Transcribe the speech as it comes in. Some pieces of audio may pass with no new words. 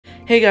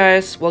Hey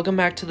guys, welcome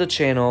back to the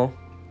channel.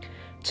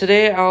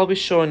 Today I'll be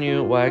showing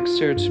you what I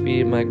consider to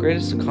be my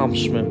greatest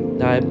accomplishment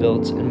that I've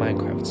built in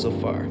Minecraft so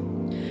far,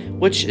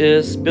 which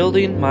is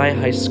building my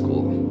high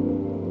school.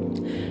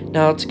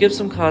 Now, to give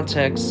some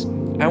context,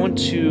 I went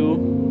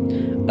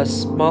to a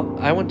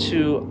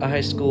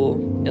high school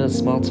in a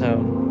small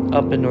town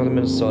up in northern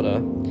Minnesota,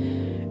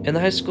 and the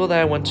high school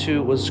that I went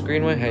to was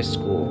Greenway High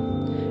School,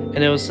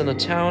 and it was in a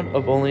town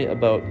of only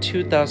about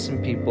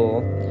 2,000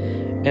 people,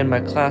 and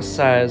my class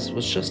size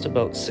was just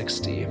about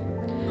 60.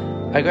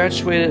 I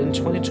graduated in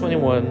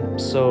 2021,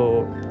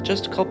 so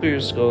just a couple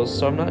years ago,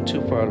 so I'm not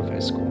too far out of high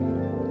school.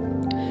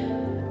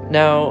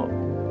 Now,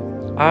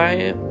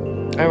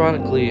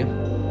 ironically,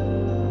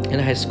 in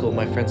high school,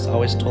 my friends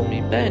always told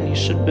me, Ben, you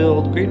should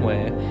build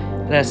Greenway,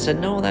 and I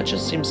said, no, that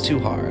just seems too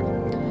hard.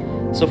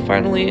 So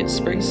finally,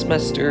 spring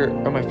semester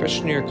of my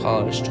freshman year of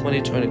college,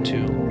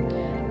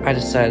 2022, I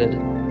decided,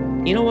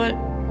 you know what,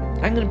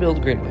 I'm gonna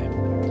build Greenway.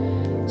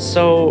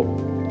 So,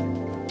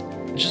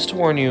 just to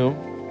warn you,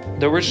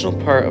 the original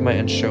part of my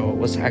intro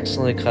was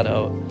accidentally cut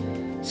out,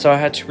 so I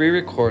had to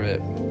re-record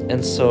it,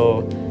 and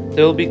so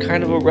there will be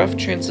kind of a rough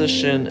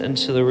transition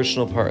into the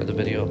original part of the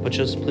video, but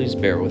just please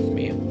bear with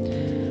me.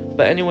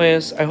 But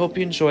anyways, I hope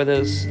you enjoy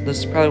this. This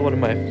is probably one of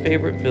my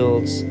favorite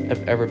builds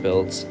I've ever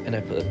built, and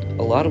I put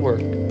a lot of work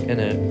in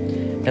it,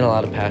 and a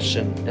lot of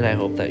passion, and I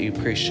hope that you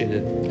appreciate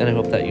it, and I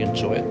hope that you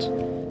enjoy it.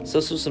 So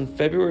this was in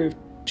February of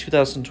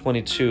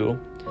 2022.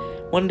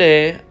 One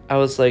day, I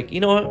was like, you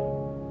know what?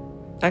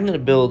 I'm going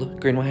to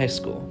build Greenway High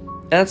School.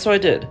 And that's what I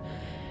did.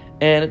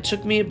 And it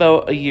took me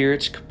about a year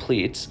to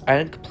complete. I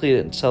didn't complete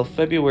it until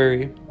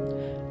February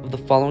of the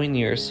following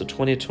year, so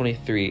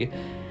 2023.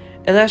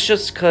 And that's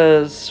just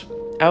because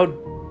I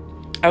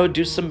would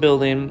do some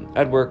building,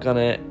 I'd work on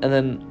it, and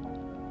then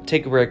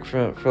take a break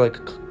from it for like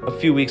a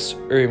few weeks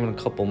or even a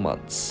couple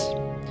months.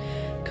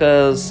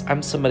 Because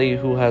I'm somebody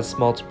who has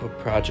multiple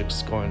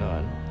projects going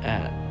on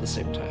at the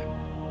same time.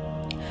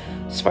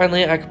 So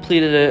finally, I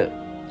completed it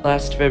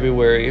last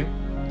February.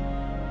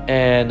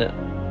 And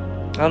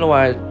I don't know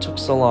why it took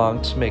so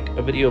long to make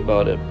a video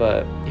about it,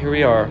 but here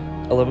we are,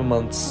 about 11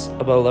 months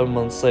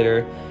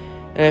later,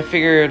 and I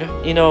figured,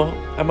 you know,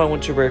 I'm on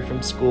winter break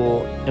from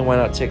school, and why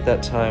not take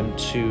that time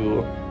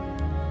to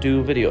do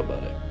a video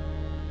about it.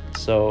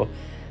 So,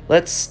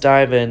 let's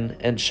dive in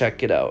and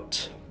check it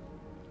out.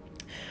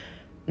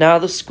 Now,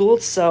 the school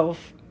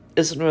itself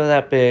isn't really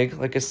that big,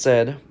 like I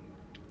said,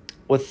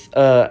 with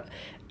an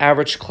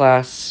average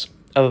class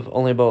of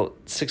only about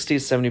 60 to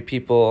 70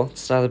 people.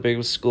 It's not a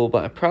big school,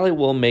 but I probably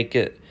will make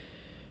it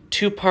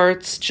 2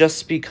 parts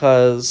just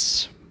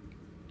because,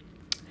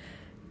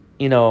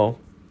 you know,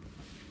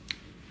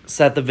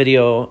 so that the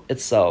video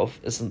itself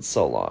isn't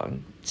so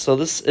long. So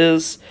this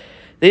is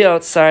the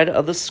outside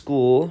of the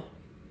school.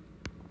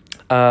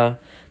 The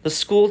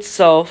school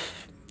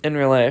itself, in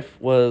real life,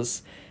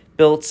 was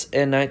built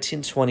in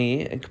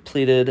 1920 and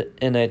completed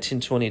in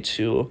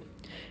 1922.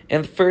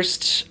 And the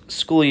first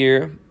school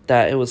year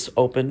that it was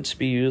open to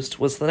be used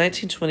was the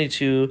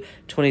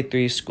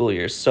 1922-23 school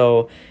year.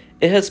 So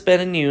it has been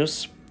in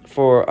use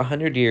for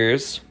 100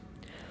 years.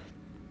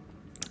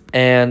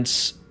 And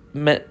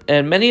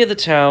many of the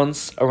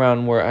towns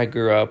around where I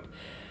grew up,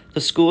 the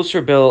schools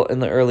were built in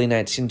the early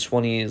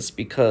 1920s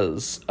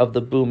because of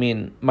the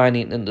booming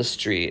mining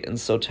industry. And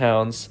so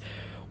towns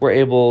were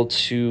able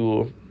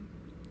to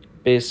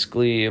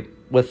basically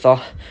with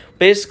all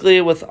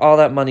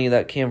that money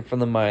that came from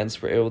the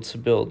mines, were able to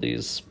build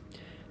these,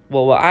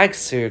 well, what I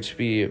consider to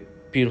be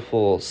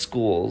beautiful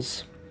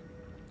schools.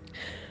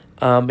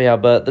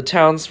 But the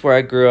towns where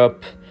I grew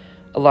up,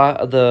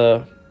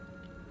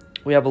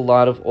 we have a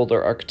lot of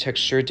older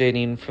architecture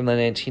dating from the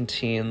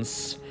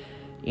 19-teens,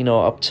 you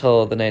know, up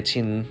till the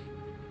 1930s,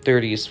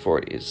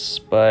 40s.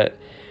 But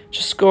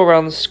just go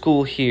around the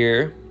school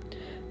here.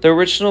 The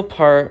original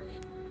part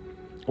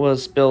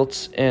was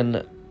built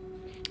in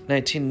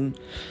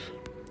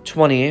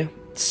 1920,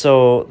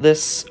 so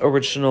this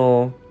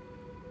original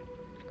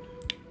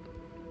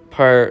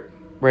part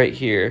right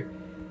here,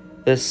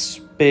 this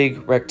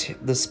big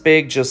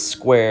just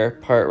square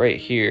part right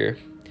here,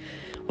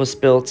 was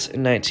built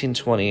in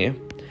 1920, and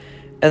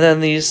then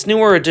these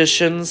newer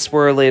additions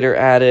were later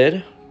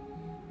added.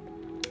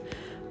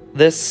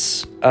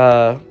 This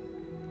right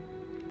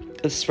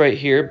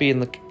here being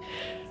the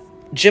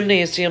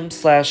gymnasium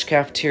 /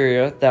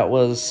 cafeteria that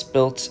was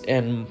built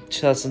in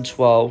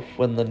 2012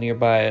 when the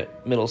nearby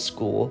middle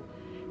school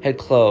had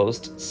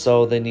closed,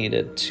 so they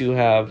needed to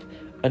have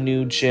a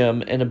new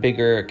gym and a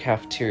bigger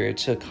cafeteria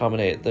to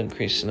accommodate the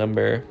increased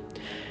number.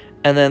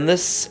 And then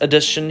this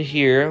addition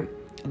here,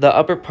 the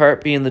upper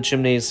part being the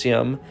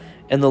gymnasium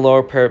and the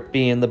lower part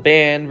being the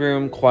band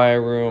room,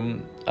 choir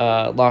room,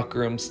 locker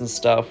rooms and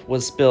stuff,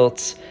 was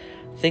built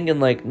I think in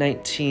like the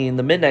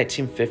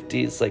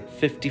mid-1950s, like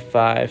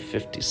 55,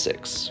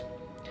 56.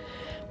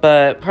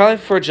 But probably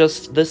for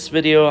just this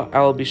video,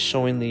 I will be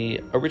showing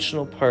the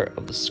original part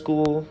of the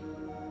school.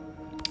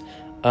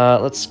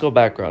 Let's go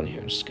back around here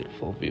and just get a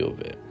full view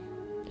of it.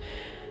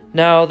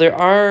 Now, the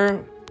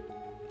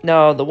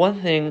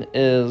one thing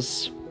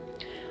is,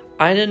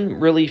 I didn't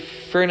really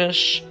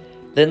furnish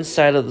the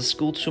inside of the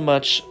school too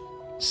much,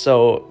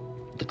 so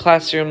the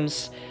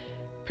classrooms,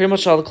 pretty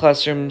much all the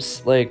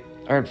classrooms, like,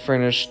 aren't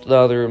furnished. The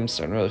other rooms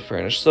aren't really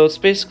furnished, so it's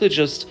basically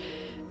just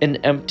an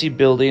empty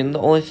building. The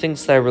only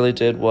things that I really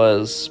did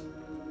was,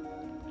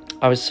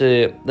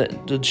 obviously,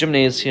 the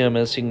gymnasium,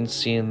 as you can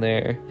see in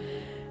there,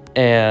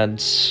 and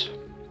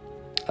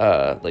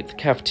like the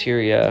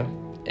cafeteria,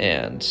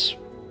 and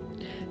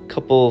a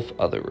couple of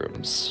other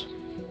rooms.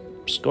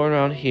 Just going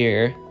around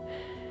here,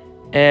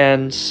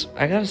 and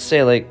I gotta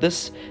say, like,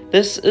 this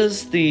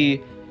is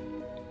the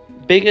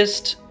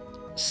biggest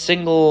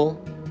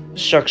single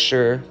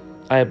structure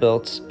I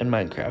built in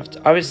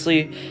Minecraft.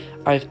 Obviously,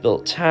 I've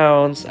built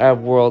towns, I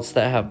have worlds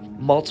that have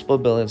multiple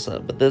buildings in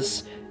it, but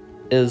this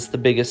is the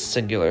biggest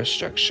singular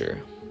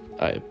structure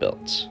I've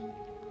built.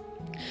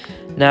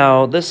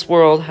 Now, this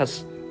world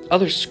has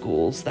other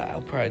schools that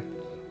I'll probably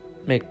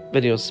make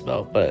videos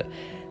about, but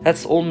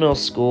that's the old middle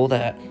school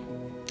that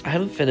I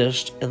haven't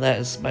finished, and that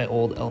is my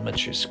old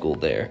elementary school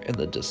there in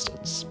the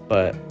distance.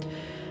 But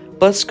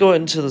let's go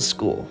into the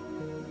school.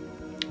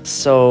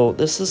 So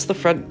this is the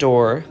front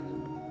door,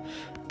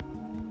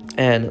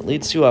 and it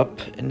leads you up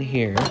in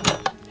here,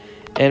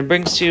 and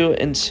brings you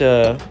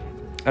into,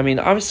 I mean,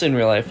 obviously in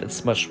real life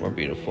it's much more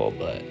beautiful,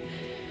 but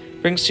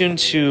brings you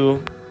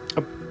into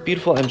a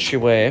beautiful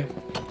entryway,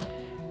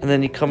 and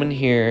then you come in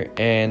here,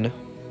 and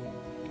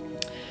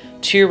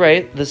to your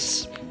right,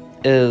 this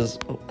is,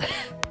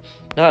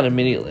 not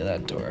immediately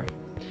that door.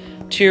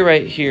 To your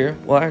right here,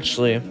 well,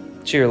 actually,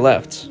 to your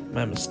left,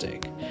 my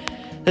mistake.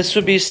 This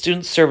would be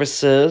student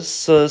services,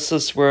 so this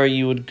is where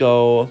you would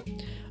go,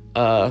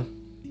 I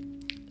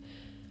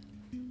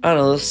don't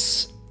know,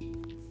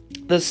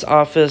 this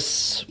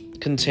office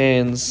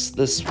contains,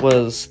 this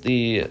was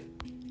the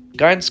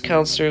guidance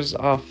counselor's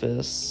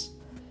office.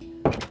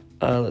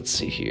 Let's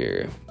see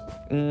here.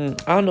 I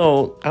don't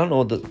know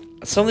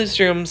some of these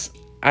rooms,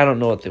 I don't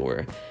know what they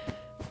were.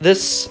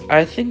 This,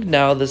 I think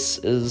now this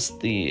is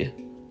the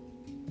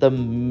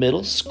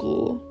middle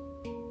school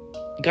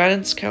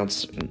guidance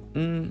counselor.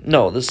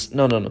 No.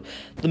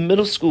 The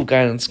middle school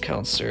guidance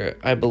counselor,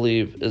 I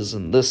believe, is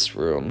in this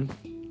room.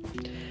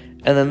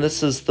 And then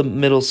this is the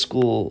middle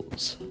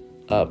school's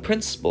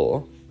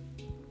principal.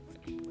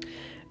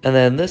 And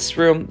then this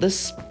room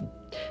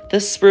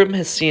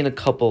has seen a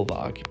couple of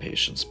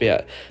occupations. But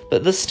yeah,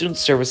 but this student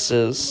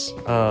services,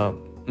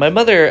 my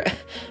mother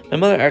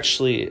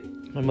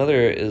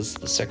is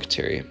the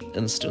secretary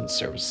in student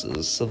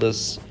services, so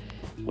this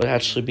would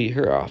actually be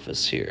her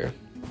office here.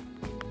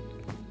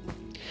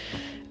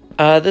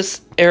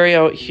 This area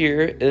out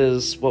here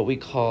is what we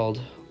called,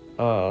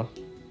 what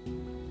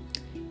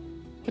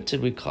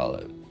did we call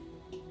it?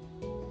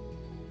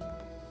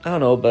 I don't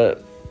know,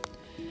 but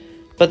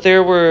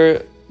there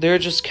were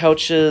just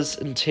couches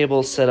and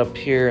tables set up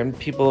here, and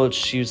people would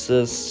just use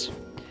this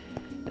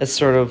as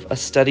sort of a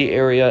study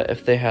area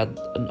if they had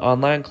an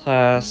online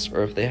class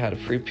or if they had a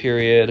free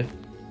period.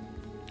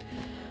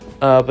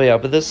 But yeah,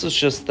 but this is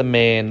just the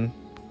main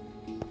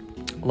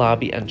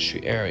lobby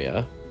entry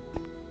area.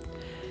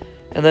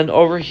 And then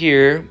over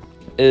here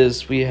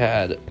is we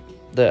had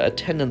the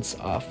attendance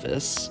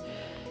office.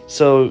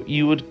 So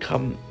you would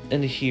come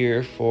in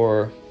here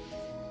for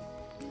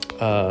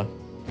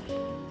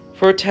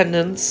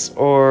attendance,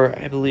 or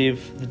I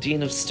believe the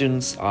dean of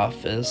students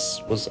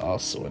office was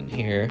also in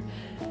here.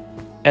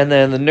 And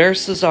then the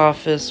nurse's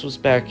office was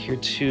back here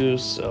too,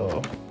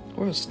 so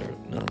where's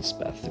this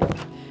bathroom?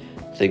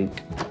 I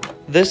think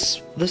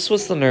this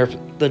was the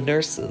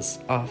nurse's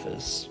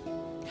office.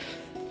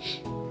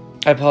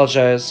 I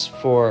apologize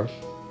for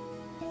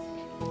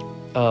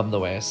the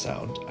way I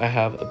sound. I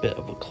have a bit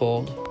of a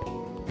cold.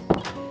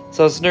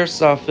 So it's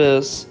nurse's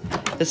office.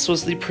 This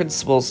was the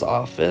principal's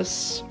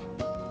office.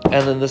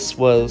 And then this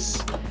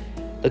was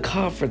the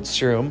conference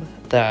room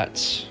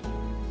that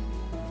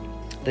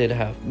they'd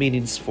have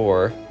meetings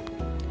for.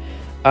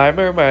 I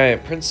remember my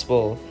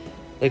principal,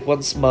 like,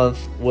 once a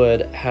month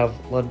would have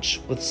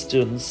lunch with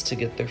students to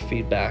get their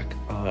feedback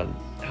on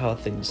how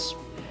things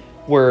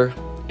were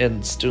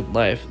in student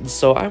life. And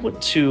so I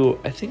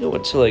think I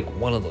went to like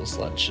one of those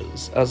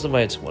lunches. I was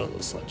invited to one of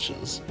those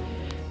lunches,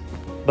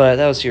 but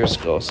that was years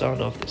ago, so I don't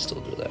know if they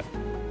still do that.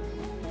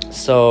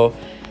 So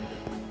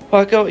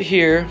walk out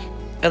here,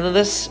 and then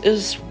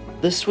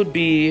this would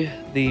be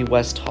the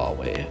west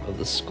hallway of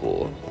the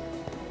school.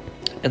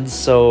 And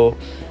so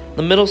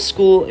the middle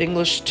school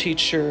English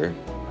teacher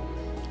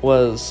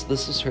this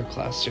was her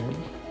classroom.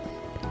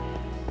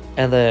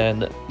 And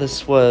then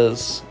this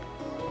was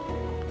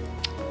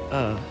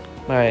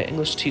my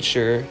English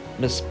teacher,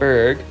 Miss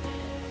Berg.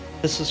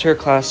 This was her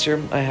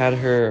classroom. I had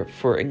her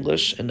for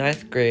English in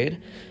 9th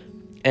grade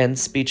and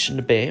speech and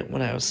debate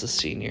when I was a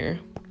senior.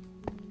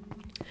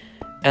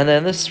 And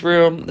then this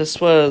room, this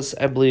was,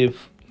 I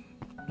believe,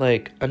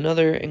 like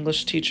another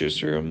English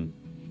teacher's room,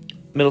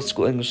 middle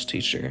school English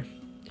teacher.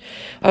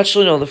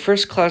 Actually, no, the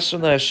first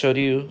classroom that I showed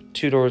you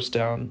 2 doors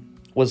down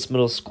was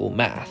middle school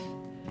math.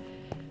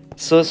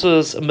 So this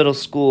was a middle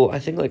school, I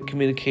think, like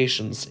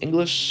communications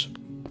English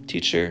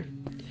teacher.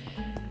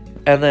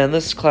 And then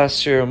this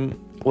classroom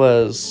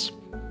was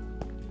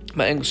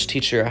my English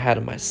teacher I had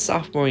in my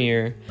sophomore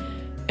year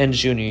and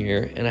junior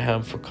year, and I had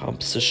him for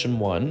composition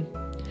 1.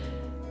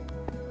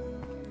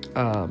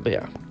 But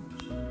yeah.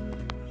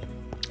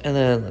 And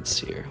then let's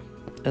see here.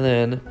 And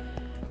then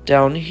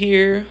down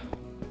here,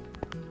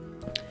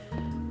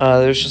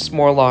 there's just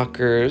more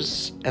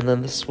lockers, and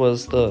then this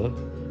was the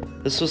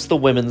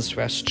women's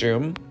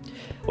restroom,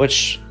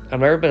 which I've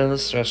never been in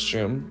this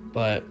restroom,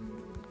 but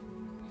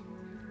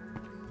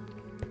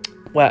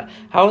how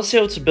I was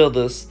able to build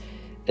this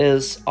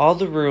is all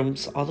the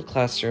rooms, all the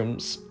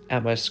classrooms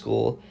at my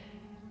school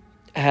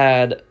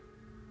had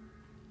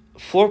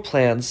floor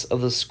plans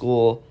of the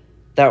school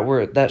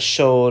that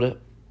showed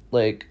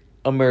like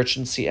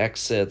emergency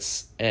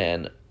exits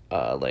and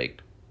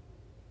like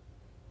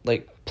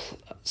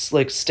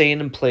staying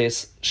in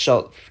place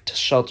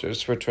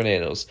shelters for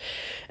tornadoes.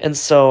 And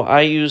so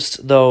I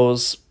used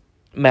those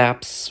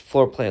maps,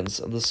 floor plans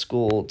of the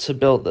school to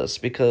build this,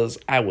 because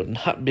I would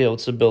not be able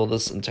to build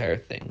this entire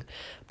thing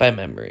by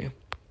memory.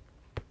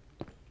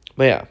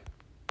 But yeah.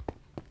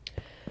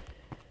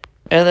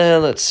 And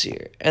then let's see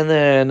here. And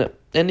then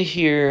in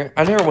here,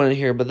 I never went in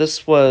here, but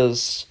this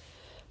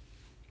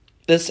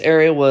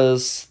area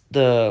was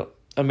the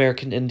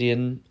American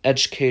Indian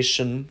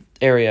education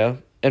area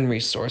and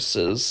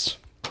resources.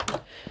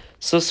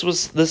 So this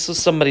was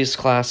somebody's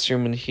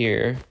classroom in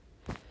here.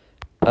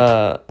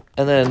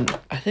 And then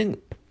I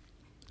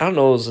don't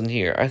know what was in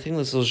here. I think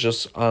this was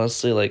just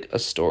honestly like a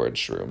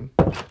storage room.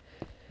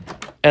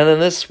 And then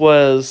this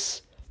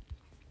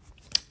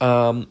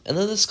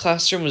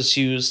classroom was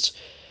used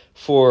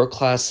for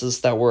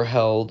classes that were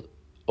held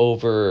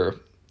over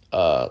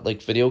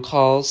like video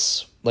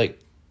calls, like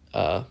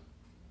the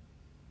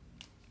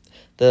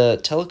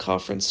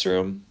teleconference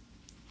room.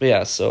 But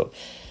yeah, so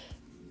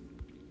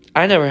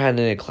I never had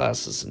any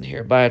classes in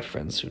here, but I had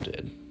friends who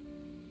did.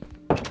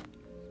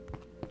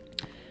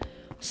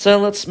 So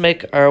let's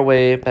make our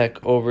way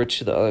back over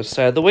to the other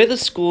side. The way the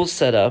school's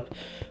set up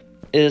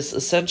is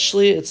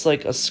essentially it's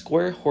like a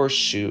square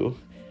horseshoe,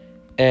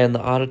 and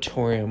the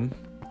auditorium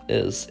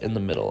is in the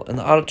middle. And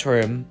the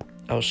auditorium,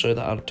 I'll show you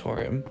the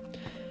auditorium,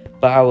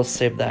 but I will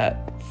save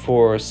that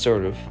for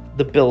sort of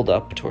the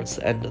build-up towards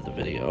the end of the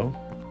video.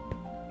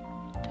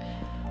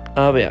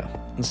 But yeah,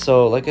 and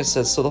so like I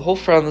said, so the whole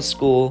front of the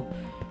school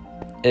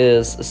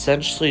is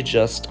essentially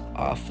just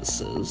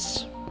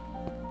offices.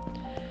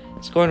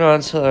 It's going on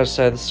to the other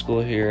side of the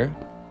school here.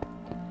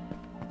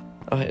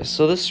 Okay,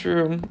 so this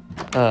room,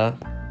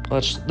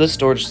 this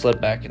door just led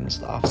back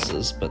into the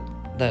offices, but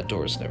that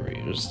door is never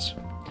used.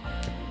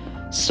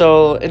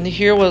 So in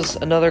here was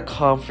another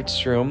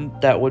conference room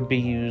that would be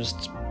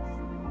used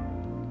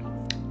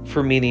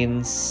for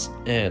meetings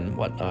and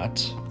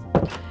whatnot.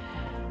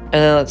 And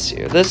then let's see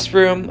here, this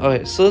room,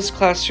 okay, so this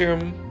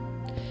classroom,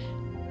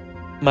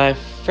 my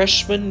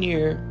freshman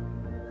year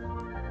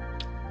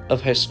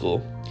of high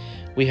school,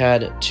 we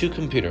had 2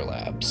 computer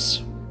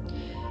labs.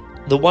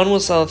 The one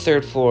was on the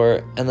 3rd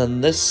floor, and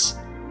then this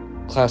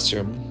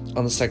classroom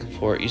on the 2nd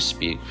floor used to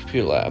be a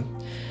computer lab.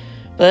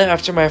 But then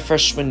after my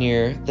freshman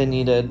year, they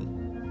needed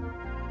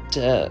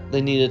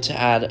to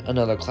add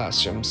another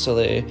classroom, so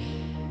they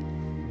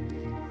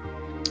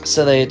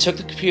took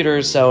the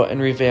computers out and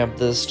revamped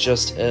this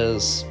just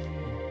as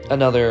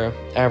another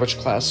average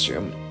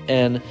classroom.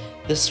 And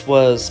this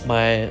was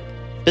my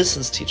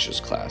business teacher's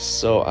class.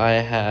 So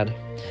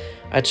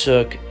I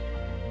took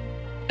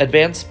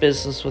advanced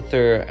business with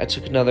her, I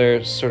took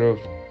another sort of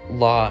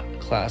law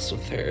class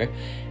with her,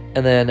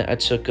 and then I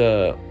took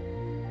a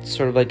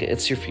sort of like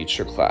It's Your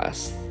Future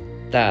class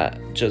that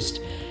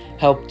just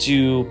helped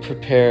you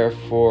prepare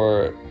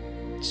for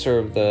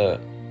sort of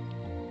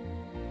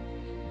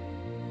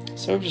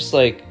just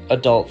like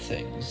adult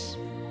things,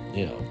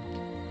 you know.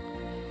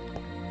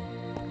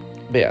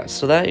 But yeah,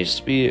 so that used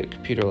to be a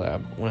computer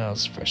lab when I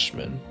was a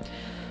freshman.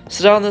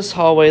 So down this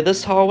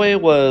hallway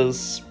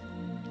was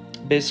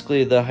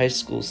basically the high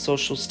school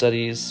social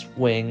studies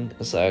wing,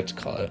 as I like to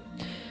call it.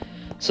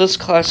 So this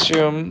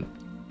classroom,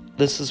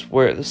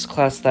 this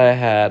class that I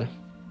had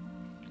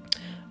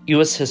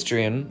U.S.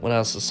 history in when I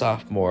was a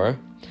sophomore,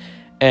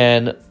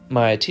 and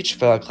my teacher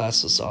for that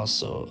class was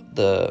also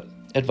the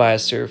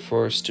advisor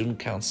for student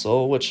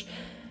council, which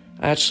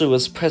I actually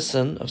was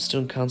president of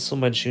student council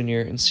my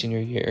junior and senior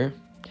year.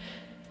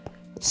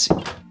 Let's see.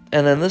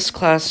 And then this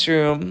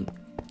classroom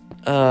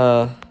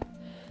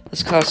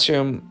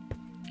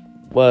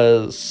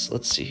was,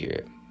 let's see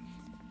here,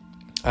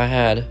 I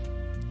had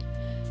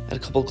a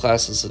couple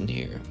classes in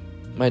here.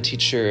 My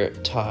teacher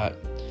taught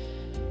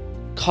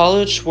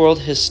college world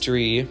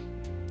history,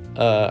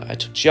 I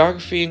took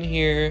geography in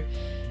here,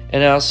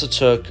 and I also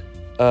took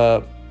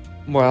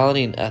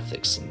morality and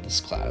ethics in this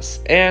class.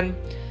 And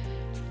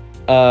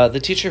the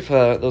teacher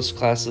for those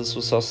classes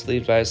was also the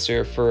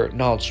advisor for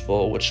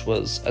Knowledgeable, which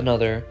was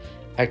another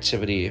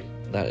activity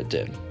that I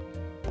did.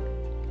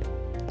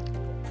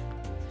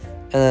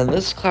 And then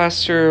this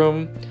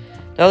classroom,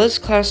 now this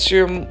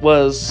classroom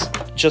was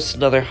just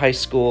another high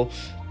school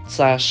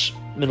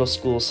 / middle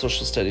school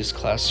social studies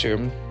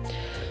classroom.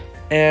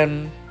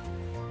 And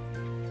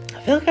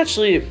I feel like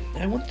actually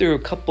I went through a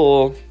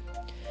couple,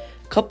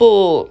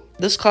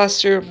 this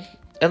classroom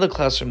and the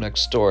classroom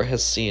next door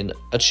has seen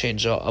a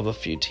change out of a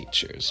few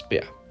teachers,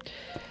 but yeah.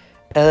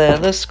 And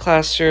then this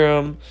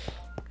classroom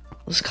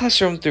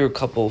through a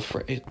couple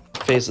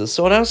phases.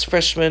 So when I was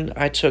freshman,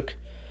 I took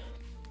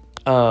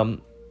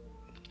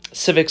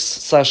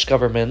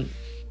civics/government,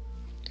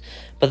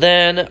 but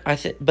then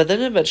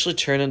eventually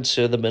turned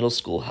into the middle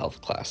school health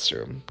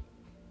classroom.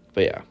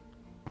 But yeah.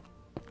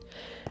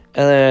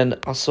 And then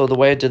also the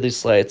way I did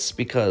these lights,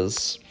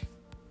 because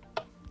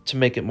to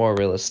make it more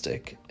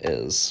realistic,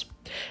 is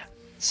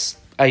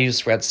I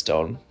used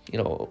redstone.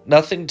 You know,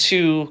 nothing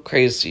too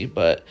crazy,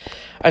 but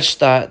I just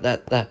thought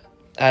that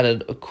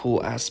added a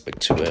cool aspect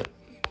to it.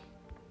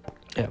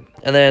 Yeah.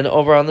 And then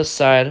over on this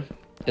side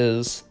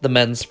is the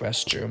men's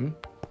restroom,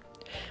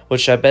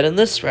 which I've been in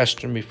this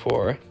restroom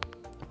before.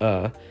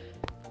 But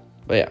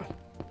yeah.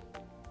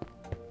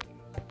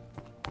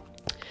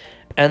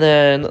 And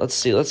then, let's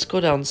see, let's go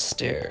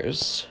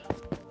downstairs.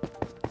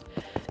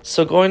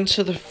 So going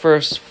to the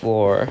first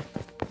floor.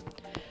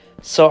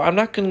 So I'm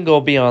not going to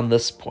go beyond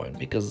this point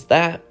because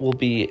that will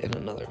be in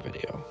another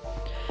video.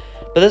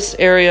 But this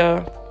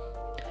area,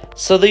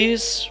 so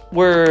these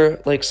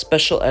were like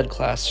special ed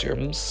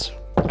classrooms.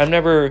 I've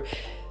never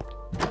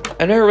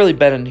really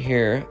been in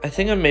here. I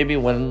think I maybe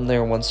went in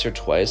there once or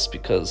twice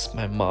because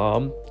my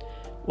mom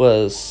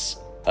was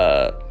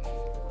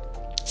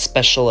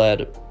special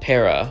ed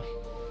para.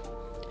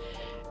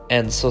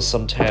 And so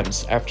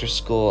sometimes after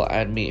school,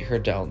 I'd meet her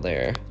down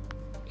there.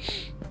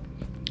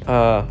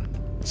 Let's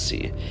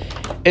see.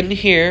 In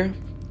here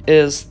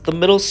is the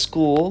middle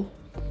school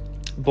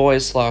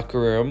boys' locker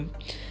room.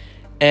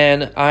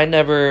 And I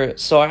never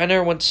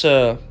went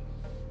to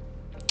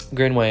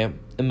Greenway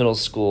in middle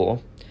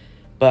school.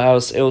 But I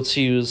was able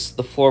to use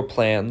the floor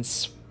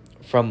plans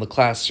from the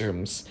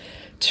classrooms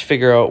to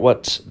figure out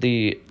what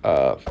the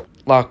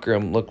locker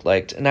room looked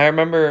like. And I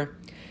remember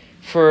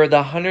for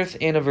the 100th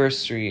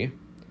anniversary,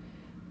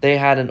 they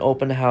had an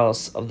open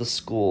house of the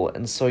school,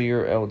 and so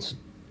you're able to,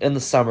 in the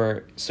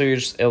summer, so you're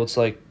just able to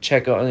like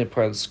check out any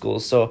part of the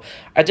school. So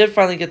I did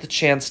finally get the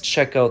chance to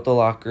check out the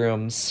locker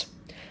rooms,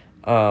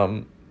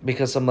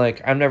 because I'm like,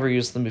 I've never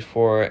used them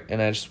before,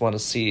 and I just want to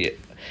see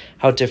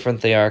how different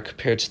they are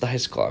compared to the high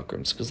school locker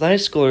rooms, because the high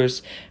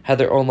schoolers had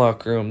their own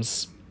locker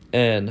rooms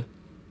in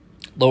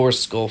Lower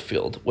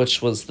Schofield,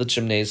 which was the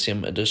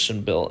gymnasium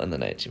edition built in the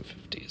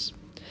 1950s.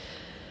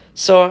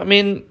 So, I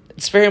mean,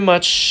 it's very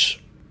much,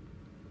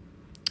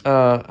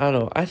 I don't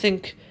know, I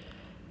think,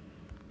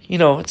 you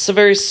know, it's a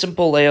very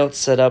simple layout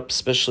setup,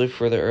 especially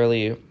for the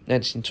early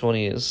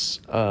 1920s.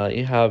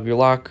 You have your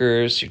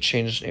lockers, your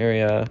changing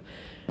area,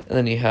 and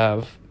then you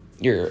have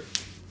your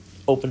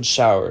open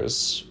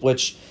showers,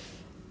 which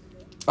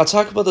I'll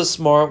talk about this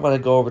more when I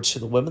go over to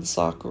the women's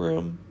locker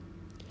room.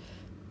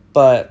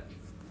 But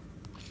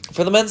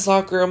for the men's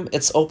locker room,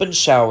 it's open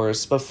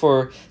showers, but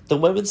for the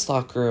women's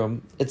locker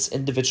room, it's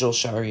individual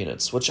shower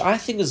units, which I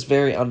think is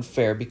very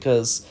unfair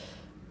because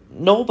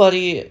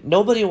nobody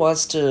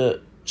wants to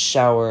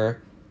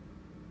shower,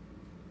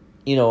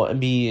 you know, and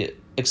be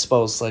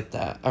exposed like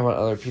that around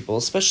other people,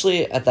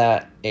 especially at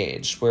that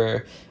age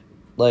where,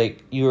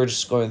 like, you were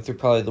just going through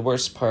probably the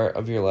worst part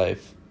of your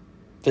life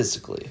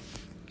physically.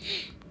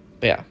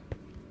 But yeah.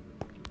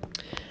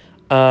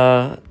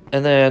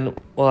 And then,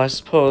 well, I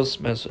suppose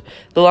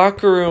the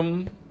locker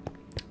room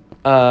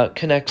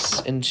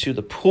connects into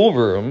the pool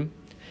room,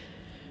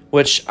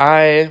 which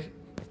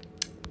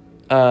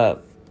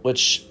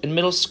which in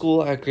middle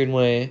school at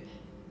Greenway,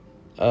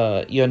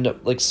 you end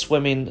up like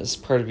swimming as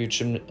part of your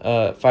gym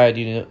FIAD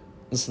unit.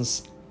 And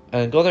since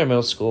I go there in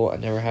middle school, I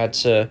never had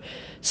to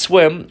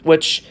swim,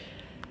 which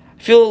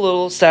I feel a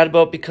little sad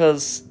about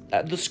because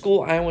at the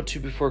school I went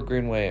to before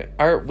Greenway,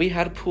 we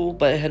had a pool,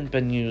 but it hadn't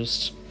been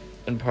used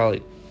in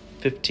probably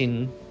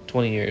 15,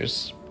 20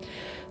 years.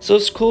 So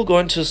it's cool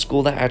going to a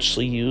school that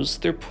actually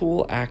used their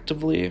pool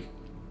actively.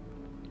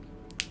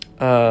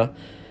 Yeah,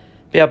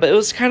 but it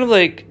was kind of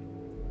like,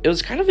 it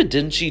was kind of a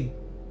dingy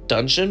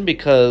dungeon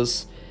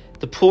because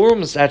the pool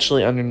room is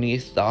actually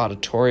underneath the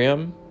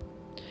auditorium.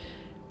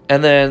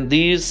 And then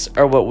these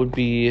are what would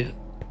be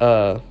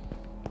the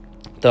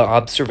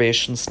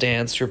observation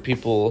stands for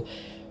people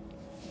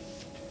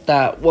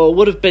that, well,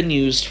 would have been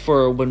used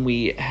for when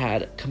we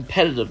had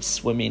competitive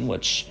swimming,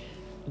 which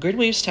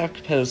Greenway used to have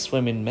competitive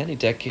swimming many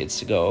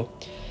decades ago.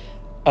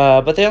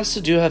 But they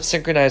also do have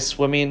synchronized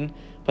swimming,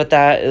 but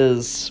that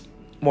is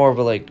more of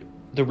a, like,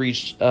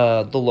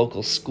 the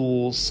local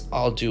schools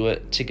all do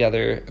it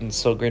together, and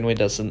so Greenway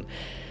doesn't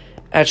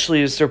actually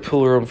use their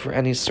pool room for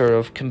any sort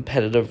of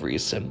competitive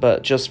reason,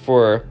 but just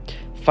for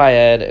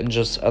FIAD and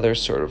just other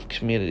sort of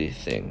community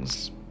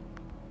things.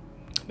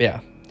 Yeah.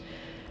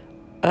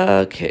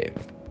 Okay.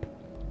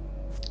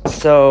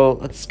 So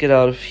let's get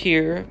out of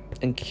here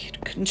and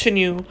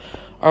continue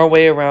our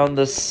way around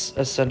this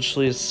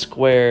essentially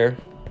square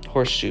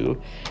horseshoe.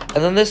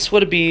 And then this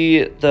would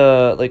be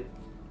the, like,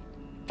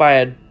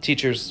 FIAD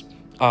teacher's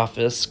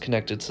office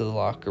connected to the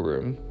locker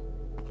room.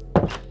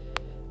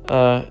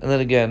 And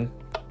then again,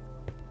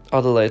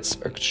 all the lights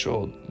are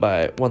controlled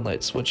by one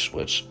light switch,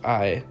 which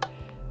I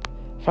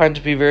find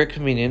to be very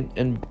convenient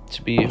and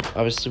to be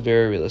obviously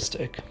very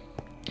realistic.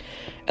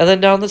 And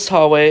then down this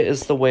hallway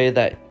is the way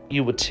that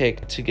you would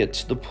take to get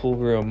to the pool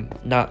room,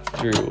 not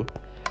through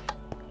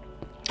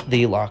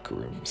the locker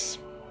rooms.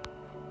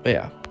 But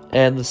yeah,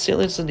 and the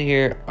ceilings in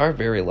here are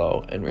very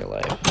low in real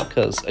life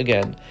because,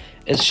 again,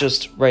 it's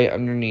just right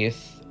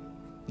underneath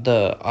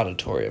the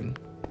auditorium.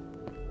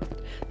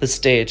 The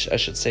stage, I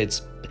should say,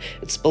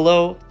 it's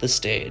below the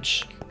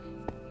stage.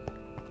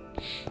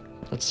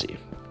 Let's see.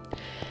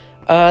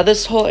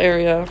 This whole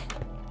area,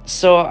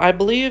 so I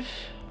believe,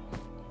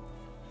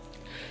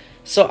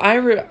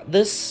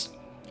 this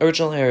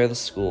original area of the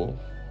school,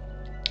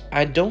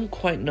 I don't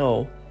quite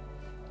know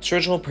its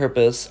original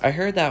purpose. I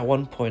heard that at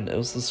one point it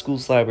was the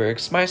school's library,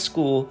 because my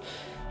school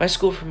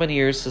for many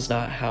years has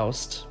not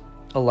housed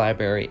a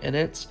library in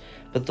it,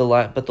 but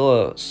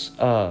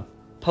the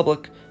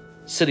public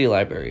city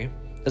library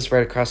is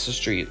right across the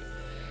street.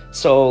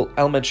 So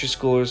elementary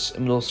schoolers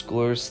and middle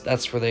schoolers,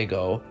 that's where they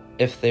go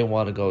if they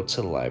want to go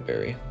to the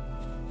library.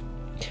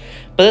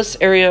 But this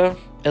area,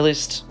 at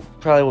least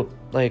probably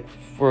like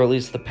for at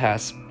least the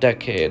past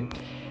decade,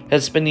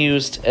 has been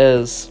used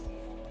as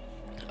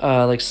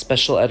like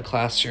special ed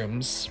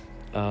classrooms,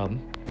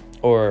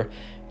 or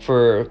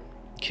for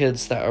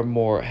kids that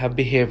are have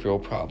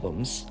behavioral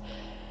problems.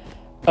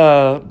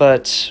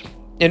 But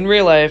in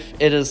real life,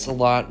 it is a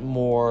lot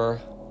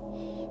more.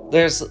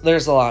 There's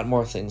a lot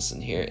more things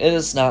in here. It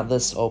is not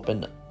this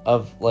open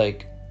of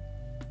like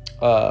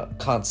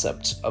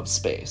concept of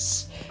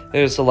space.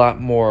 There's a lot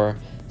more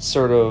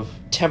sort of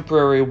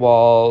temporary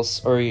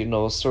walls, or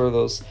sort of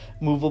those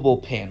movable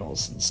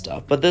panels and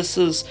stuff. But this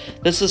is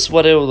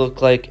what it would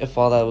look like if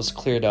all that was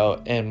cleared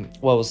out and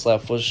what was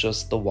left was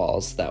just the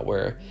walls that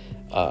were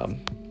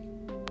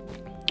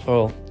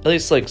well, at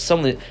least like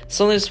some of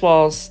these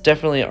walls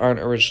definitely aren't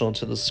original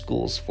to the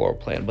school's floor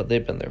plan, but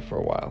they've been there for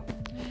a while.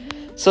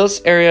 So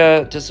this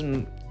area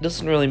doesn't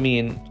really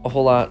mean a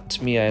whole lot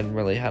to me. I hadn't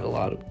really had a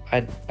lot of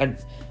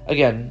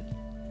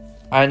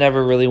I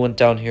never really went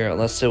down here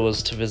unless it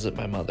was to visit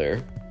my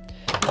mother.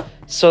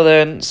 So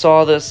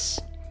all this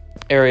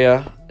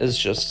area is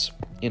just,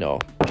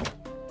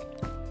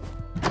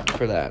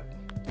 for that.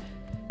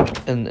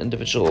 And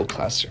individual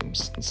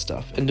classrooms and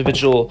stuff.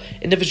 Individual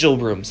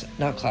rooms,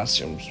 not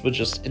classrooms, but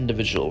just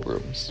individual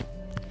rooms.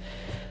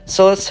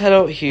 So let's head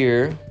out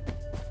here.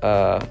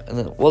 And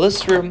then, well,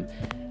 this room,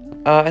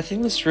 I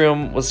think this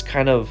room was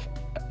kind of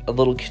a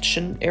little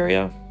kitchen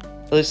area.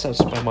 At least that's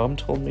what my mom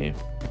told me.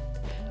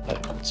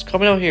 It's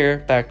coming out here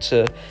back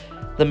to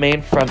the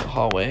main front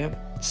hallway.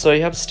 So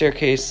you have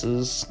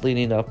staircases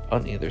leading up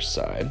on either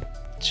side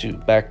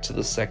back to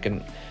the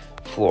second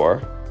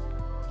floor.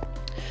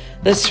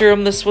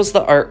 This was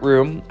the art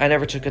room. I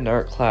never took an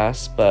art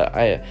class, but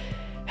I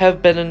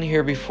have been in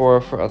here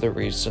before for other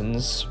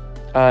reasons.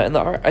 And the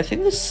art, I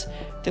think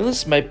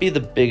this might be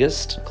the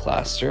biggest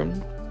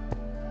classroom,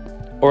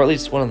 or at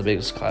least one of the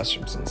biggest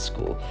classrooms in the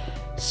school.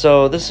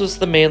 So this was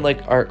the main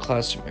like art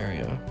classroom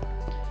area.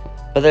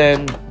 But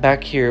then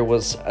back here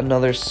was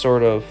another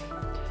sort of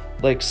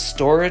like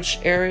storage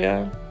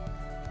area.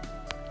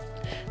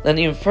 Then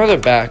even further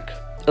back,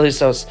 at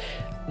least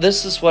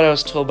this is what I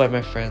was told by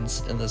my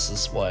friends, and this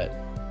is what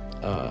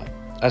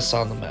I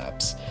saw on the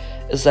maps,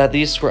 is that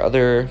these were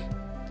other,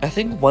 I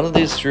think one of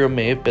these room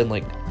may have been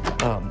like,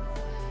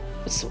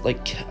 what's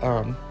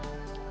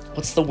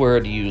the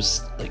word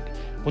used, like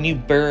when you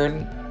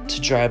burn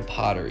to dry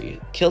pottery,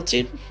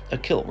 kilting, a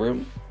kilt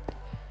room,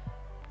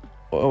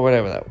 or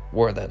whatever that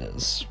word that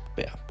is.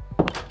 But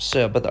yeah,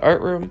 so but the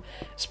art room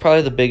is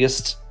probably the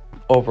biggest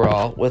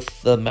overall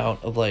with the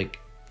amount of like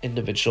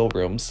individual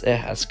rooms it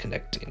has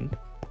connecting.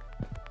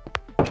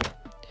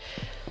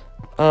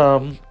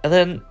 And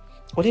then,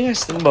 what do you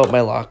guys think about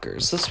my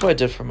lockers? This is what I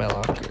did for my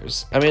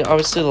lockers. I mean,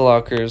 obviously the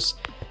lockers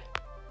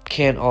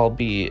can't all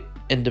be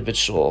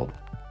individual,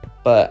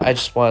 but I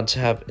just wanted to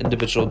have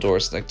individual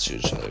doors next to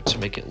each other to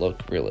make it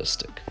look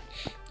realistic.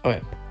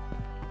 Okay.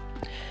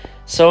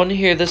 So in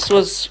here, this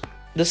is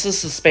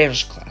the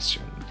Spanish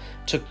classroom.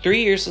 Took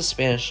 3 years of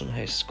Spanish in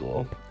high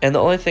school, and the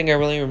only thing I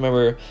really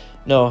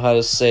know how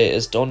to say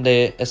is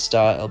 "Donde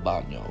está el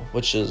baño?",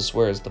 which is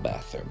 "Where is the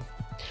bathroom?"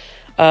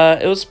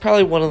 It was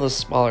probably one of the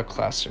smaller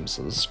classrooms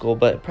of the school,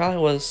 but it probably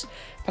was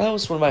one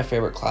of my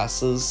favorite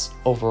classes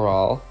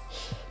overall.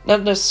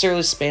 Not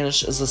necessarily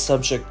Spanish as a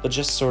subject, but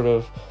just sort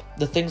of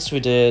the things we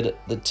did,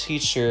 the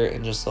teacher,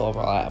 and just the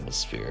overall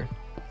atmosphere.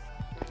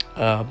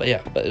 But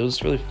it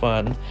was really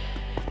fun.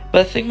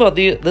 But the thing about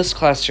this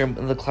classroom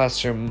and the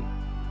classroom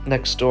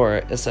next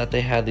door is that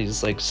they had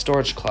these like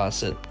storage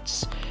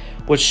closets,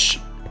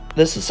 which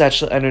this is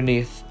actually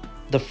underneath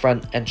the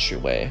front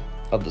entryway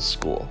of the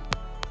school.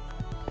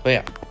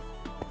 But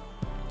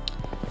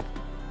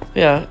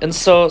yeah, and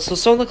so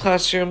some of the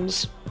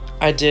classrooms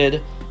I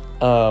did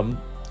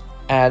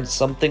add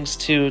some things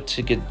to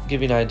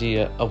give you an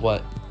idea of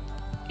what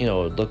it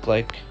would look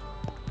like.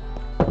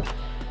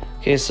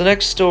 Okay, so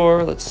next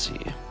door, let's see.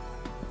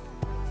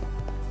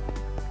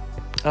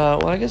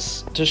 well, I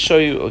guess to show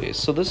you, okay,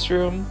 so this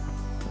room,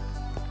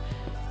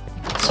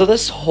 so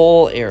this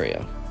whole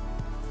area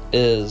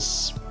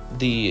is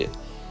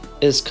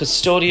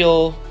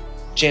custodial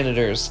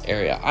janitor's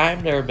area.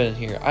 I've never been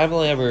here. I've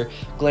only ever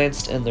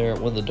glanced in there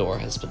when the door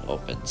has been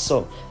opened.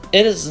 So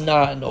it is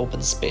not an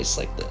open space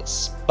like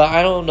this. But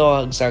I don't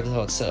know exactly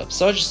how it's set up,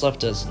 so I just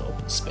left it as an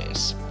open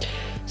space.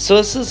 So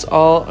this is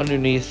all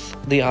underneath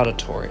the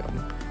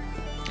auditorium.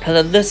 And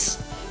then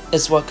this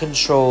is what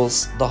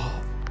controls the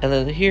hall. And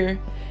then here,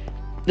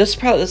 this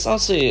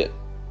honestly,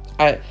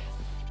 I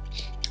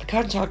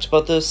kind of talked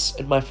about this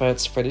in my Five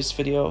Nights at Freddy's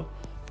video.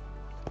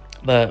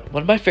 But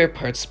one of my favorite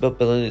parts about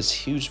building these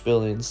huge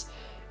buildings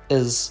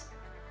is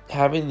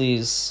having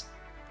these,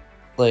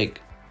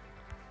 like,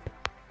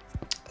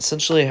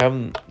 essentially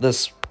having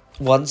this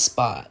one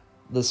spot,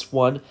 this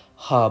one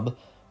hub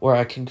where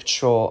I can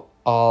control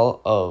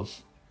all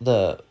of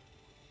the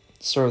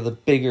sort of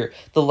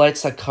the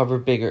lights that cover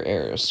bigger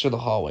areas through the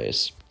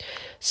hallways.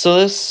 So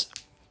this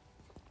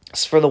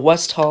is for the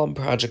West Hall and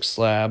Projects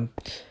Lab,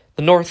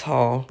 the North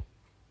Hall,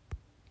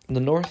 and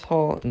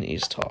the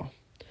East Hall.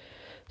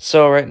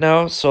 So right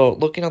now,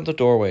 looking out the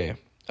doorway,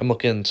 I'm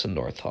looking into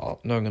North Hall.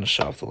 Now I'm going to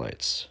shut off the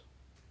lights.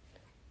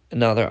 And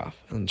now they're off.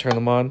 And turn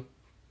them on.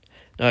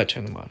 Now I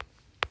turn them on.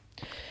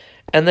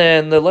 And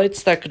then the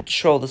lights that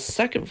control the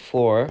second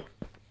floor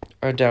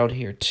are down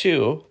here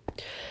too.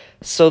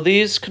 So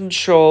these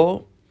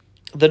control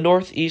the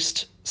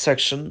northeast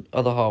section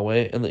of the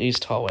hallway and the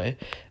east hallway.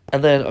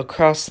 And then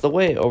across the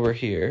way over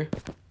here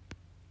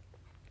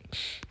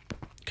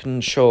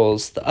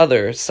controls the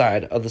other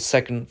side of the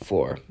second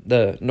floor,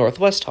 the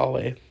northwest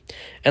hallway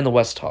and the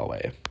west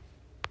hallway.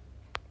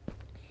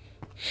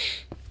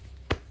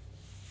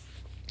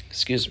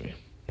 Excuse me,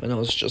 my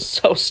nose is just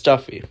so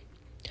stuffy.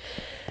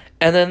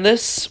 And then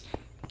this,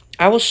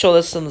 I will show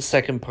this in the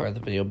second part of the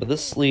video, but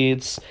this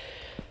leads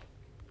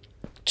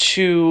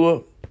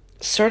to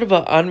sort of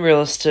an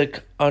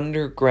unrealistic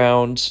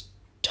underground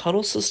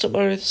tunnel system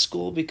under the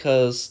school,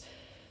 because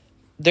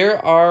there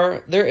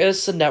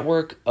is a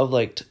network of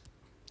like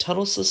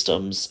tunnel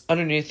systems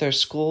underneath our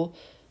school,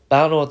 but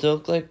I don't know what they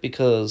look like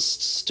because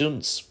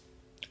students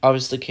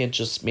obviously can't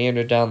just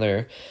meander down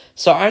there.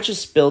 So I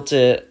just built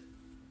it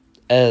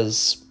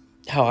as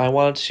how I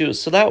wanted to.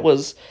 So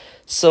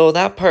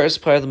that part is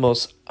probably the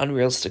most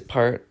unrealistic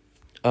part,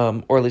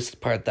 or at least the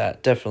part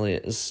that definitely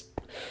is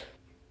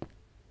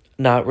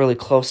not really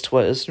close to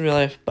what is in real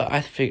life. But I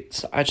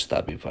just thought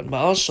it'd be fun. But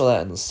I'll show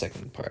that in the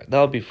second part.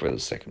 That'll be for the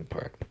second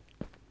part.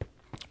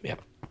 Yeah.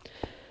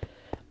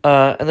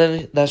 And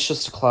then that's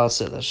just a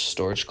closet. That's a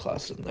storage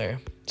closet in there.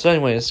 So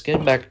anyways,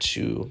 getting back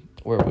to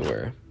where we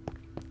were.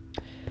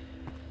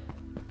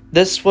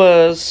 This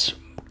was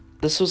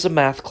a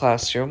math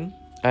classroom.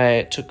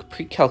 I took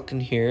pre-calc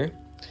in here.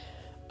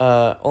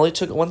 Only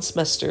took it one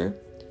semester.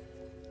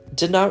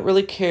 Did not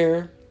really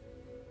care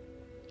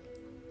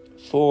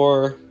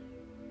for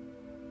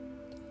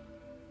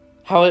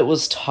how it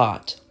was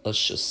taught,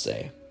 let's just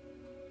say.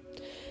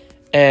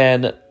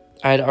 And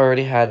I'd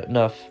already had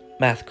enough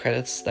math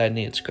credits that I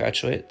needed to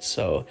graduate,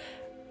 so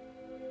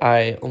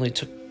I only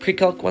took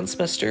pre-calc one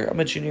semester. I'm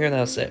a junior and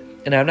that was it.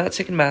 And I've not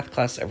taken math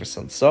class ever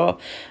since. So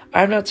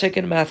I've not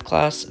taken math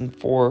class in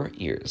 4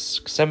 years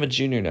because I'm a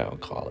junior now in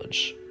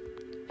college.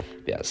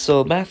 Yeah,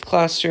 so math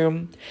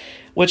classroom,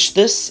 which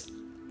this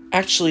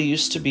actually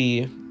used to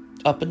be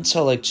up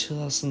until like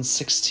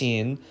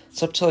 2016.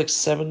 It's up to like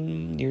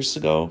 7 years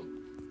ago.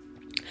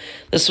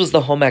 This was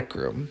the home ec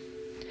room.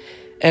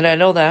 And I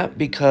know that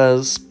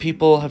because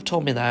people have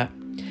told me that.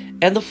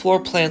 And the floor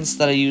plans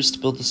that I used to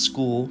build the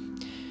school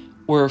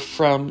were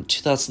from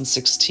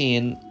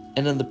 2016.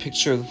 And in the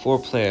picture of the floor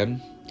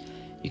plan,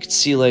 you could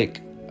see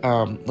like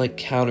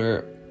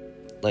counter,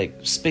 like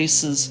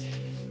spaces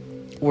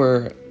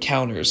where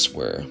counters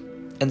were.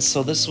 And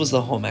so this was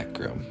the home ec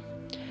room.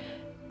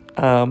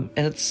 And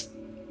it's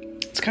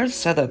kind of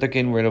sad that they're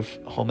getting rid of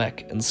home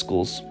ec in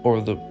schools over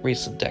the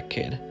recent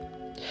decade.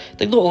 I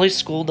think the only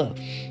school that...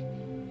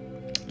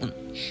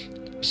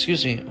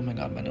 Excuse me. Oh my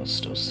god, my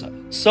nose is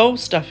so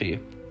stuffy.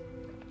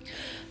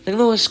 I think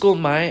the only school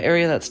in my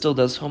area that still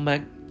does home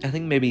ec, I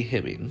think maybe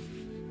Hibbing.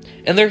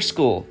 And their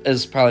school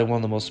is probably one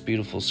of the most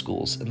beautiful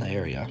schools in the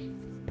area.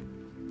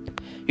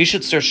 You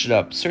should search it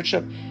up. Search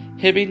up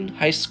Hibbing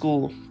High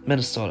School,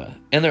 Minnesota.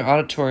 And their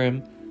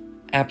auditorium,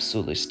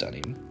 absolutely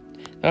stunning.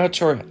 The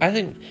auditorium, I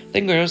think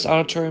Greenway's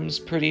auditorium is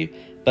pretty,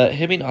 but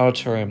Hibbing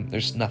Auditorium,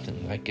 there's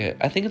nothing like it.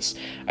 I think it's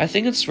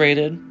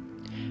rated.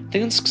 I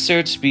think it's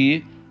considered to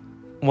be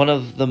one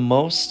of the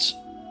most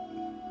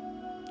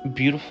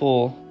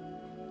beautiful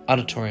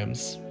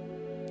auditoriums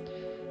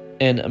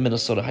in a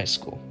Minnesota high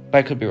school. But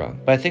I could be wrong.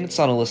 But I think it's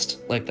on a list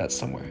like that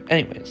somewhere.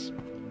 Anyways.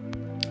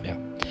 Yeah.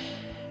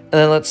 And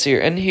then let's see here.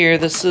 And here,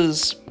 this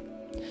is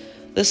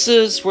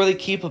where they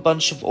keep a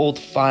bunch of old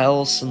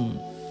files and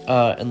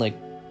like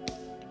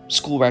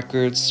school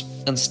records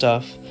and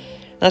stuff.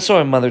 That's what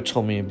my mother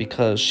told me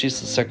because she's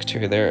the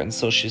secretary there, and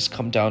so she's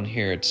come down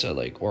here to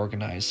like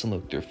organize and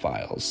look through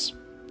files.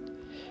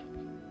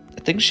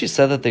 I think she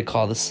said that they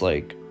call this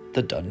like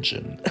the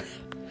dungeon.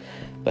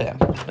 But yeah,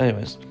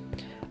 anyways.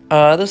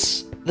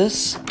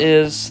 This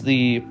is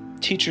the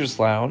teacher's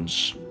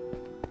lounge.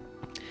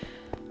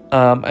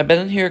 I've been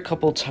in here a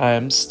couple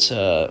times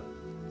to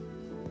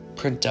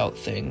print out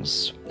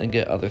things and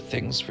get other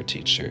things for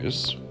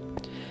teachers.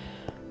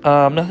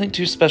 Nothing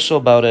too special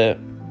about it.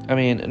 I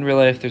mean, in real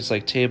life, there's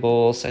like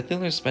tables. I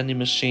think there's vending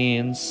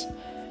machines.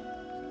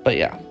 But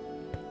yeah.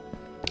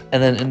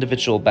 And then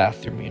individual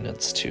bathroom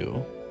units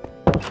too.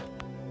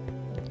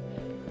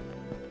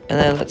 And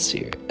then let's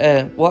see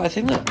here. Well, I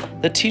think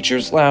that the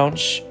teacher's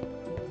lounge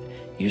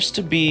used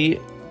to be,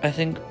 I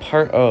think,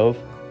 part of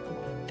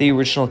the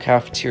original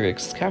cafeteria.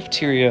 Because the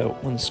cafeteria,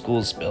 when the school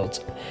was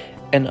built,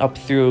 and up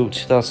through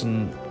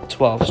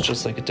 2012,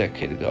 just like a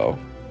decade ago,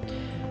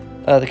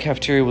 the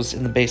cafeteria was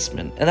in the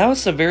basement. And that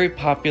was a very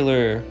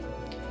popular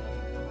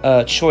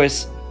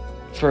choice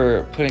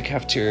for putting a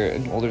cafeteria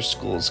in older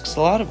schools. Because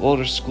a lot of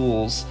older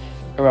schools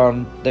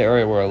around the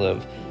area where I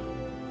live,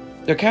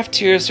 their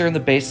cafeterias are in the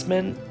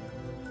basement,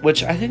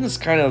 which I think is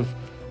kind of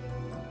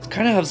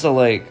has a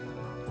like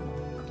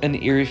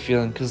an eerie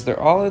feeling, because they're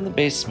all in the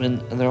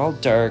basement and they're all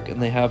dark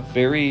and they have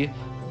very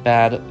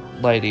bad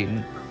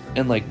lighting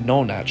and like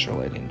no natural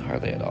lighting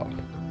hardly at all.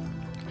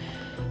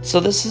 So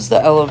this is the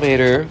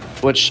elevator,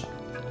 which,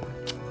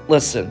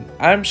 listen,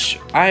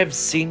 I've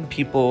seen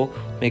people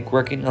make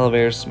working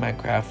elevators in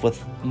Minecraft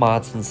with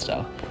mods and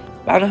stuff,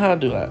 but I don't know how to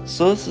do that.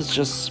 So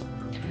this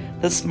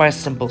is my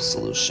simple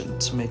solution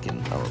to making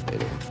an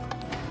elevator.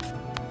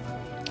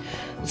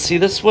 See,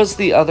 this was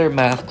the other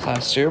math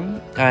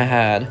classroom I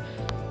had.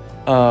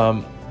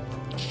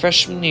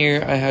 Freshman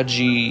year, I had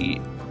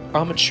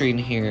geometry in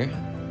here,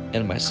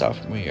 and my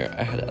sophomore year,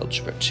 I had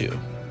algebra too.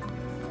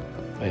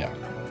 But yeah.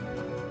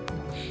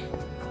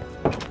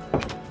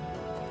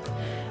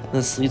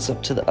 This leads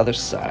up to the other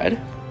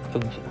side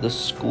of the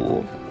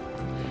school.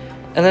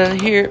 And then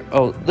here,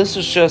 oh, this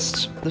is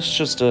just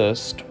a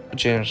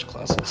janitor's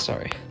closet,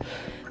 sorry.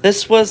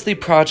 This was the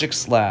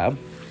projects lab,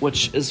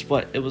 which is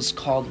what it was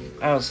called when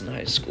I was in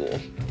high school.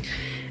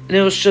 And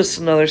it was just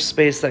another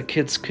space that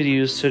kids could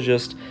use to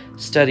just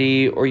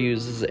study or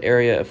use as an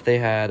area if they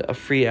had a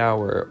free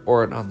hour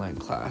or an online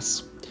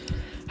class.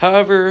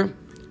 However,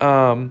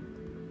 the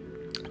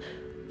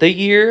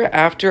year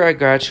after I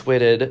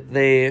graduated,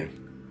 they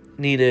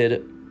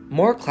needed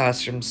more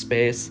classroom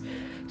space,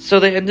 so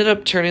they ended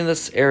up turning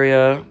this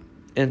area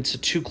into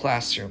 2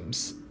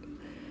 classrooms.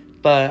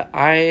 But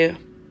I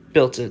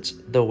built it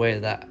the way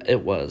that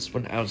it was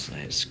when I was in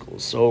high school.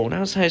 So when I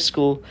was in high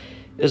school,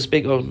 it was a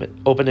big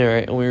open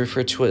area, and we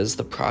referred to it as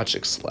the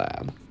projects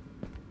lab.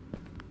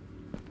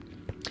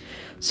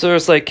 So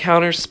there's like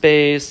counter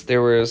space,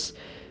 there's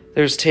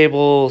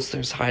tables,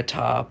 there's high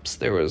tops,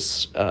 there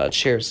was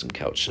chairs and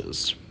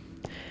couches.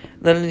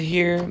 And then in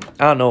here,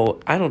 I don't know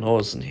what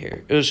was in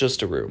here. It was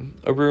just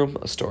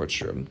a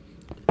storage room.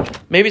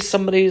 Maybe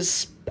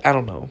somebody's, I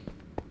don't know.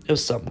 It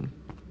was something.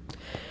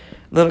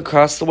 And then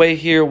across the way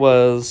here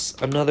was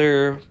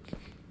another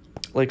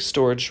like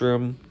storage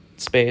room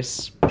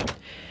space.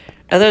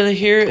 And then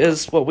here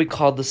is what we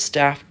call the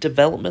staff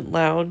development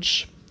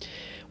lounge,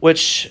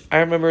 which I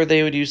remember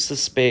they would use the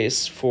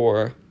space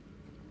for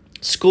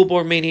school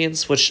board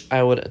meetings, which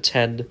I would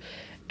attend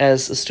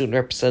as a student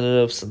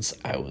representative since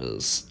I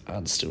was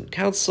on student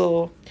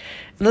council.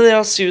 And then they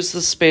also use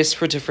the space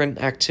for different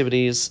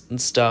activities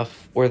and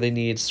stuff where they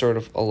need sort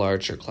of a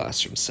larger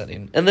classroom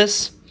setting. And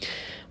this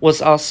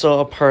was also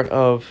a part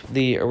of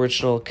the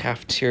original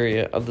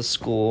cafeteria of the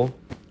school,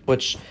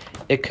 which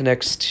it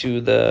connects to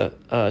the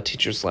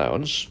teacher's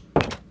lounge.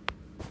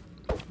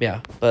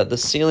 Yeah, but the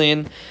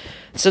ceiling,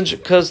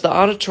 because the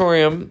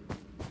auditorium,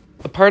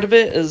 a part of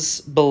it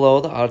is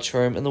below the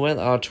auditorium, and the way the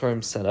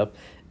auditorium's set up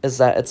is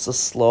that it's a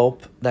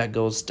slope that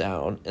goes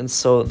down. And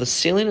so the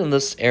ceiling in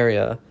this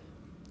area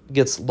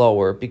gets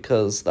lower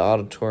because the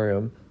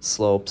auditorium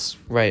slopes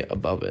right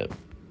above it.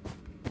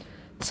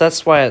 So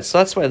that's why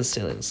the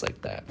ceiling is like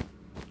that.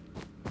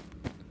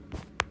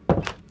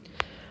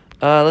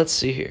 Let's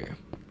see here.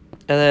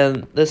 And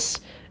then this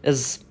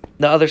is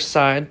the other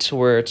side to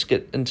where to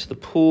get into the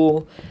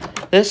pool.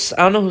 This, I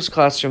don't know whose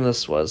classroom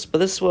this was, but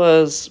this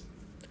was,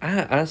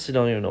 I honestly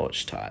don't even know what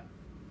she taught.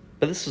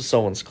 But this was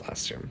someone's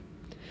classroom.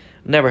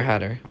 Never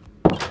had her.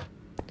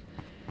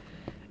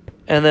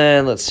 And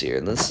then let's see here.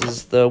 And this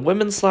is the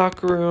women's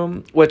locker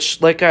room, which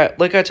like I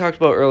talked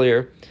about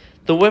earlier,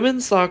 the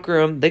women's locker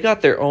room, they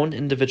got their own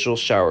individual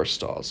shower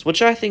stalls,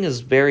 which I think is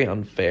very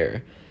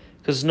unfair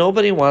because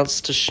nobody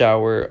wants to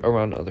shower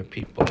around other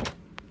people.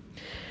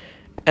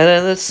 And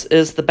then this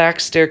is the back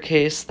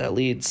staircase that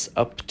leads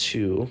up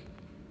to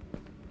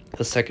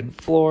the 2nd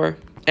floor,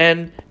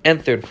 and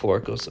 3rd floor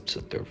goes up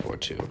to the 3rd floor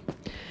too.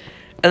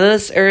 And then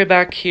this area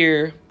back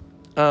here,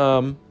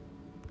 I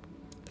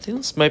think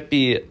this might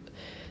be,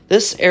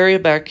 this area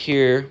back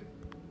here,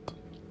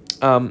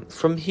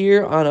 from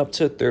here on up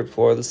to the 3rd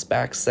floor, this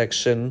back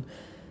section,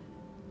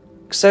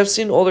 because I've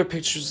seen older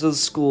pictures of the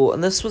school,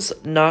 and this was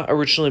not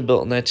originally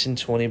built in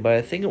 1920, but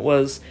I think it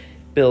was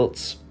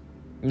built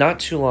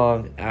not too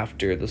long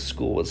after the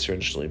school was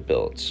originally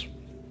built,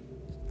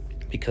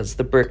 because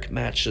the brick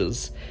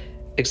matches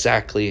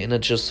exactly, and it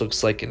just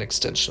looks like an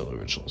extension of the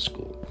original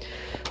school.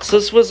 So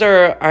this was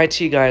our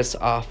IT guy's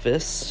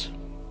office.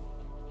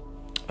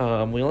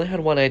 We only had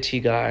one IT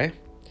guy.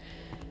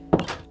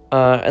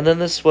 And then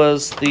this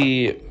was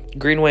the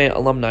Greenway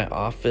alumni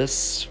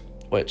office,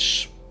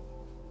 which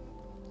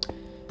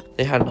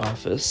they had an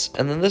office.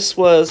 And then this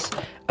was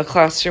a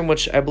classroom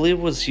which I believe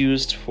was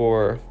used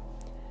for,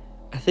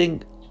 I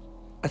think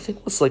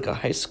it was like a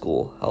high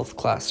school health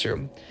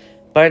classroom.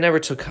 But I never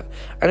took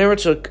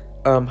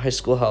high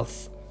school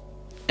health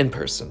in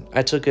person.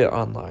 I took it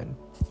online.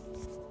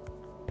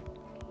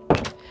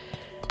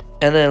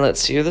 And then let's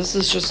see, this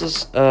is just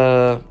this,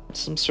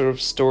 some sort of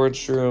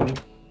storage room.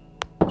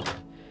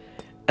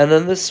 And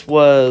then this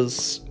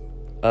was,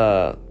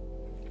 oh,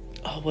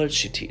 what did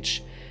she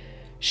teach?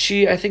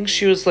 I think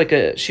she was like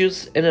she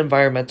was an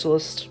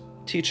environmentalist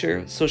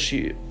teacher. So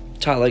she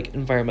taught like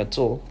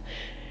environmental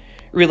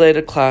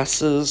related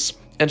classes.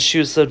 And she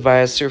was the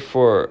advisor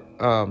for,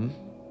 oh,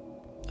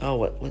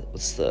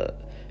 what's the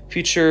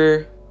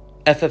Future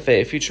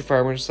FFA, Future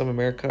Farmers of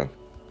America.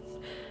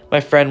 I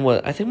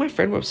think my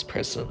friend was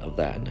president of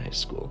that in high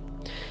school.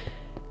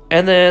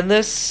 And then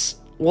this,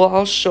 well,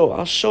 I'll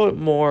show it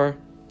more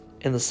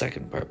in the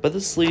second part, but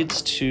this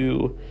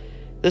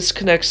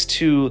connects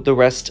to the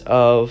rest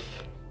of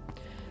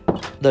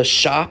the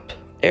shop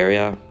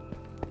area,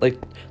 like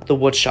the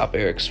wood shop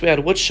area. Because we had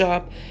a wood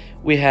shop,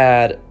 we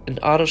had an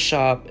auto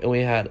shop, and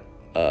we had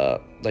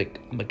like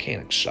a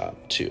mechanic shop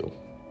too,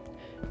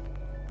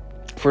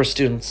 for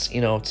students, you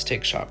know, to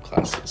take shop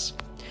classes.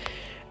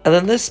 And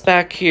then this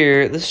back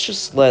here, this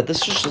was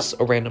just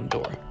a random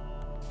door.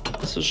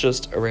 This was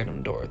just a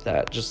random door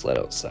that just led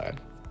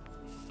outside.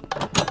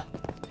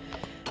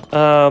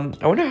 I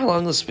wonder how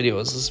long this video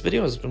is. This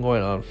video has been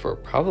going on for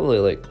probably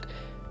like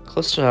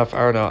close to a half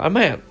hour now.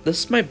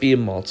 This might be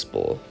this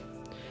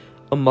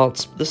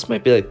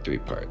might be like 3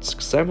 parts,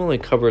 because I've only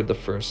covered the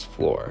first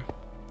floor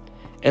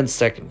and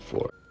second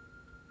floor.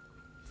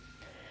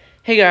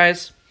 Hey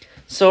guys,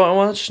 so I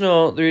want you to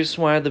know the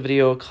reason why the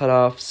video cut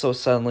off so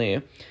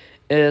suddenly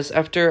is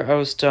after I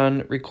was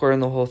done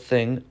recording the whole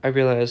thing, I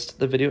realized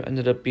the video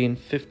ended up being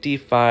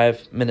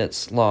 55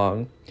 minutes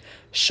long,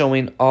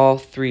 showing all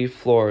 3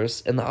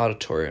 floors in the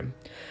auditorium.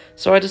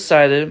 So I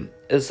decided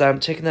is that I'm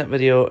taking that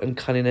video and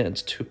cutting it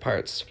into 2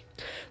 parts.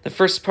 The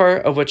first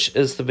part of which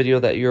is the video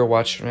that you're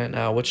watching right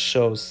now, which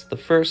shows the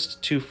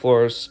first 2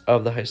 floors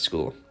of the high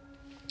school.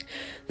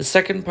 The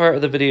second part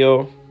of the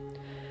video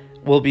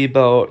will be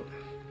about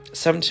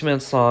 17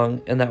 minutes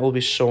long, and that will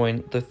be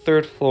showing the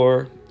 3rd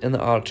floor in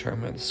the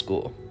auditorium of the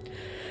school.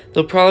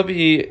 There'll probably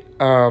be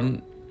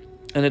an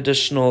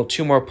additional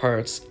 2 more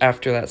parts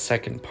after that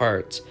second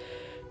part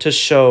to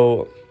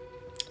show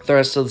the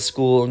rest of the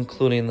school,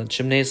 including the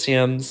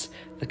gymnasiums,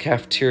 the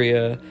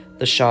cafeteria,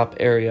 the shop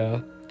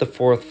area, the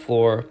 4th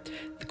floor,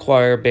 the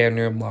choir, band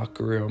room,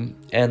 locker room,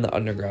 and the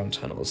underground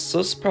tunnels. So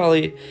this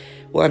probably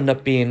will end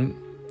up being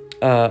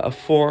a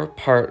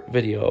 4-part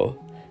video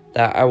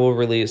that I will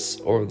release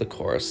over the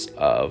course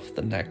of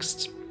the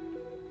next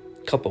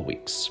couple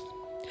weeks.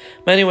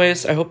 But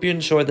anyways, I hope you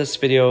enjoyed this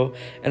video,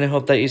 and I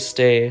hope that you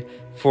stay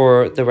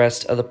for the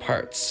rest of the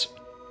parts.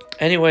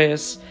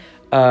 Anyways,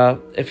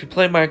 if you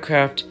play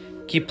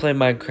Minecraft, keep playing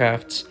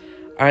Minecraft.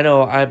 I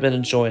know I've been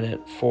enjoying it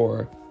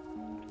for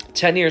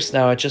 10 years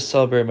now. I just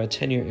celebrated my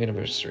 10-year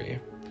anniversary.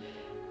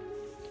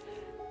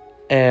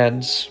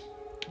 And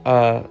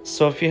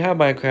so if you have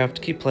Minecraft,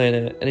 keep playing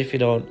it, and if you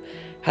don't,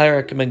 highly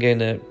recommend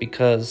getting it,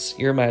 because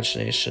your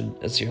imagination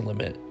is your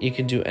limit. You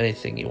can do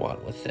anything you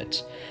want with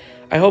it.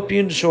 I hope you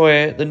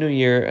enjoy the new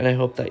year, and I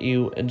hope that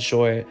you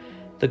enjoy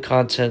the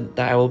content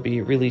that I will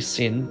be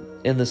releasing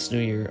in this new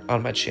year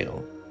on my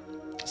channel.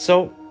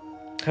 So,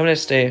 have a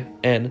nice day,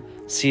 and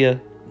see ya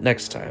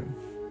next time.